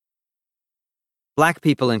Black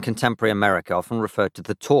people in contemporary America often refer to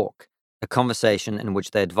the talk, a conversation in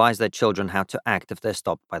which they advise their children how to act if they're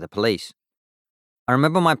stopped by the police. I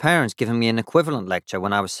remember my parents giving me an equivalent lecture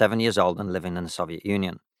when I was 7 years old and living in the Soviet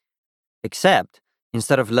Union. Except,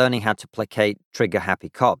 instead of learning how to placate trigger-happy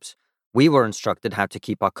cops, we were instructed how to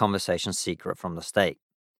keep our conversations secret from the state.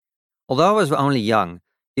 Although I was only young,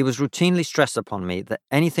 it was routinely stressed upon me that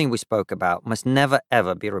anything we spoke about must never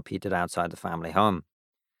ever be repeated outside the family home.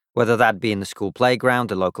 Whether that be in the school playground,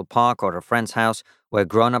 the local park, or a friend's house where a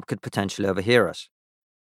grown-up could potentially overhear us.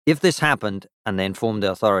 If this happened, and they informed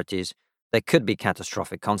the authorities, there could be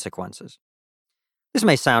catastrophic consequences. This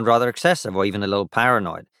may sound rather excessive or even a little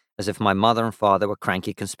paranoid, as if my mother and father were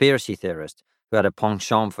cranky conspiracy theorists who had a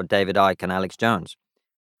penchant for David Icke and Alex Jones.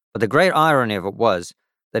 But the great irony of it was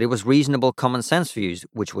that it was reasonable common sense views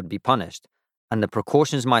which would be punished, and the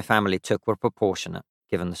precautions my family took were proportionate,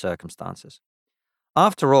 given the circumstances.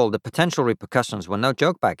 After all, the potential repercussions were no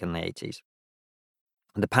joke back in the 80s.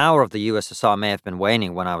 The power of the USSR may have been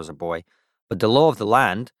waning when I was a boy, but the law of the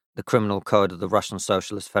land, the criminal code of the Russian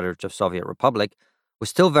Socialist Federative Soviet Republic, was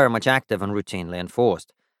still very much active and routinely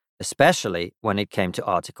enforced, especially when it came to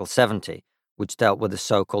Article 70, which dealt with the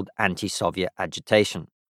so-called anti-Soviet agitation.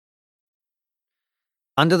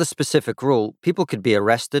 Under the specific rule, people could be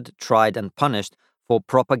arrested, tried, and punished for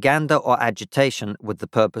propaganda or agitation with the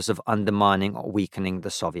purpose of undermining or weakening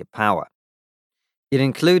the Soviet power. It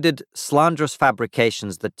included slanderous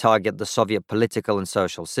fabrications that target the Soviet political and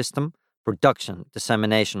social system, production,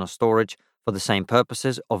 dissemination, or storage for the same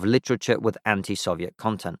purposes of literature with anti-Soviet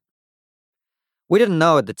content. We didn't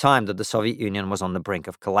know at the time that the Soviet Union was on the brink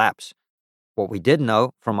of collapse. What we did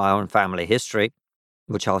know from our own family history,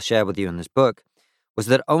 which I'll share with you in this book, was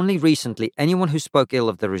that only recently anyone who spoke ill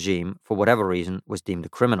of the regime, for whatever reason, was deemed a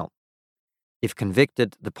criminal. If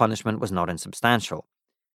convicted, the punishment was not insubstantial.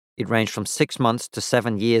 It ranged from 6 months to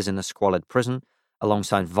 7 years in a squalid prison,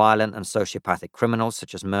 alongside violent and sociopathic criminals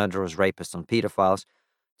such as murderers, rapists, and pedophiles,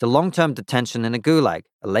 to long-term detention in a gulag,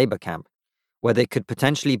 a labor camp, where they could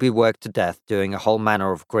potentially be worked to death doing a whole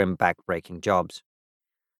manner of grim back-breaking jobs.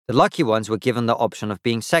 The lucky ones were given the option of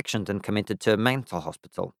being sectioned and committed to a mental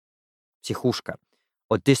hospital, psychushka,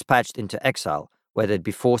 or dispatched into exile, where they'd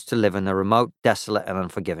be forced to live in a remote, desolate, and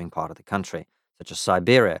unforgiving part of the country, such as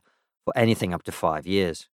Siberia, for anything up to 5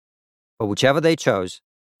 years. But whichever they chose,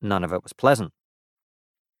 none of it was pleasant.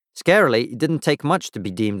 Scarily, it didn't take much to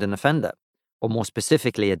be deemed an offender, or more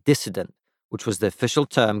specifically a dissident, which was the official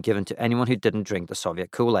term given to anyone who didn't drink the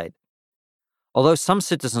Soviet Kool-Aid. Although some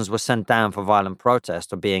citizens were sent down for violent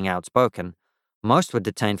protest or being outspoken, most were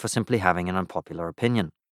detained for simply having an unpopular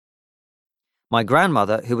opinion. My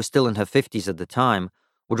grandmother, who was still in her 50s at the time,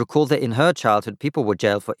 would recall that in her childhood people were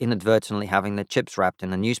jailed for inadvertently having their chips wrapped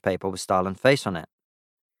in a newspaper with Stalin's face on it.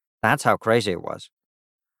 That's how crazy it was.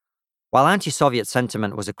 While anti-Soviet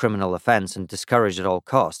sentiment was a criminal offense and discouraged at all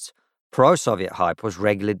costs, pro-Soviet hype was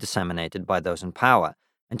regularly disseminated by those in power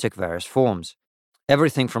and took various forms.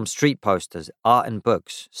 Everything from street posters, art and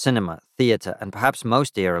books, cinema, theater, and perhaps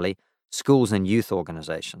most eerily, schools and youth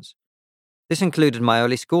organizations. This included my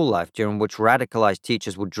early school life, during which radicalized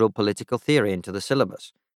teachers would drill political theory into the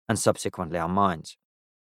syllabus, and subsequently our minds.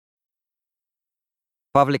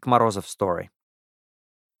 Pavlik Morozov's story.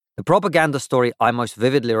 The propaganda story I most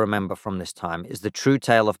vividly remember from this time is the true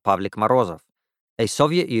tale of Pavlik Morozov, a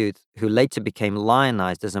Soviet youth who later became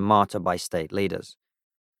lionized as a martyr by state leaders.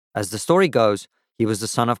 As the story goes, he was the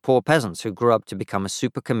son of poor peasants who grew up to become a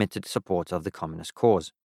super committed supporter of the communist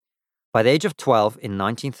cause. By the age of 12 in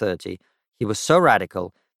 1930, he was so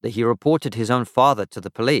radical that he reported his own father to the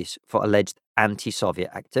police for alleged anti-Soviet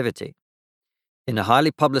activity. In a highly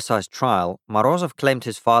publicized trial, Morozov claimed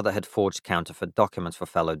his father had forged counterfeit documents for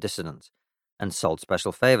fellow dissidents and sold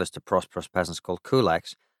special favors to prosperous peasants called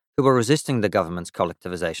kulaks who were resisting the government's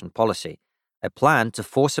collectivization policy, a plan to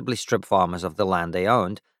forcibly strip farmers of the land they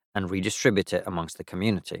owned and redistribute it amongst the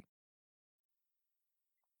community.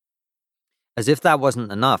 As if that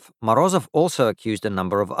wasn't enough, Morozov also accused a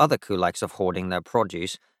number of other kulaks of hoarding their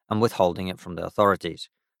produce and withholding it from the authorities,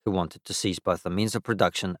 who wanted to seize both the means of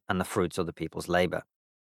production and the fruits of the people's labor.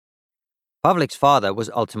 Pavlik's father was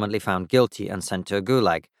ultimately found guilty and sent to a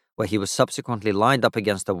gulag, where he was subsequently lined up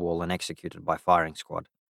against a wall and executed by firing squad.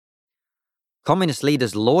 Communist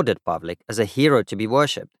leaders lauded Pavlik as a hero to be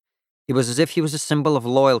worshipped. It was as if he was a symbol of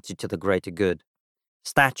loyalty to the greater good.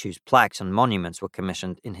 Statues, plaques, and monuments were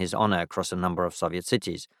commissioned in his honor across a number of Soviet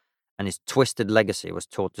cities, and his twisted legacy was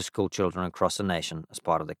taught to school children across the nation as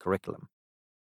part of the curriculum.